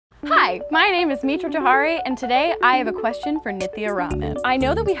Hi, my name is Mitra Jouhari, and today I have a question for Nithya. I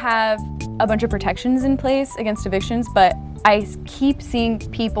know that we have a bunch of protections in place against evictions, but I keep seeing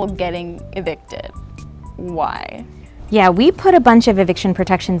people getting evicted. Why? Yeah, we put a bunch of eviction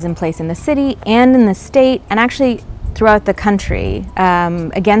protections in place in the city and in the state, and actually throughout the country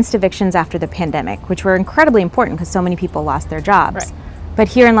against evictions after the pandemic, which were incredibly important because so many people lost their jobs. Right. But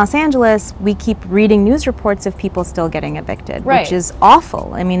here in Los Angeles, we keep reading news reports of people still getting evicted, Right. which is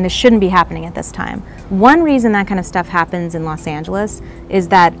awful. I mean, this shouldn't be happening at this time. One reason that kind of stuff happens in Los Angeles is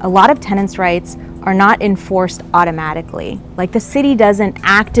that a lot of tenants' rights are not enforced automatically. Like, the city doesn't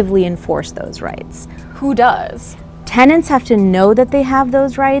actively enforce those rights. Who does? Tenants have to know that they have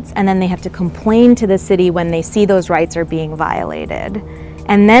those rights, and then they have to complain to the city when they see those rights are being violated.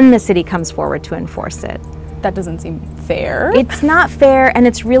 And then the city comes forward to enforce it. That doesn't seem fair. It's not fair, and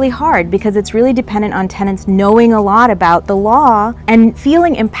it's really hard because it's really dependent on tenants knowing a lot about the law and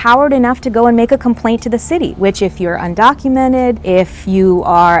feeling empowered enough to go and make a complaint to the city, which, if you're undocumented, if you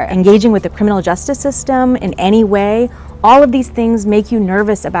are engaging with the criminal justice system in any way, all of these things make you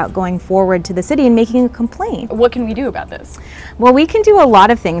nervous about going forward to the city and making a complaint. What can we do about this? Well, we can do a lot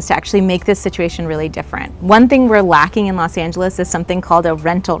of things to actually make this situation really different. One thing we're lacking in Los Angeles is something called a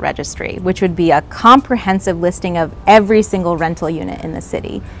rental registry, which would be a comprehensive listing of every single rental unit in the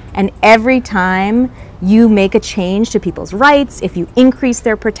city. And every time you make a change to people's rights, if you increase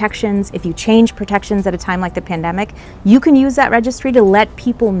their protections, if you change protections at a time like the pandemic, you can use that registry to let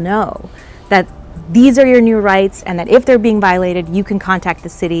people know that these are your new rights, and that if they're being violated, you can contact the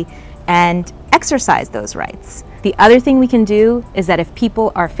city and exercise those rights. The other thing we can do is that if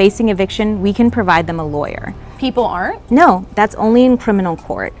people are facing eviction, we can provide them a lawyer. People aren't? No, that's only in criminal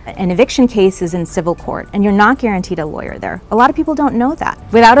court. An eviction case is in civil court, and you're not guaranteed a lawyer there. A lot of people don't know that.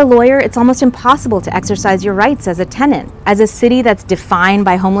 Without a lawyer, it's almost impossible to exercise your rights as a tenant. As a city that's defined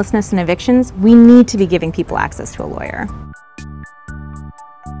by homelessness and evictions, we need to be giving people access to a lawyer.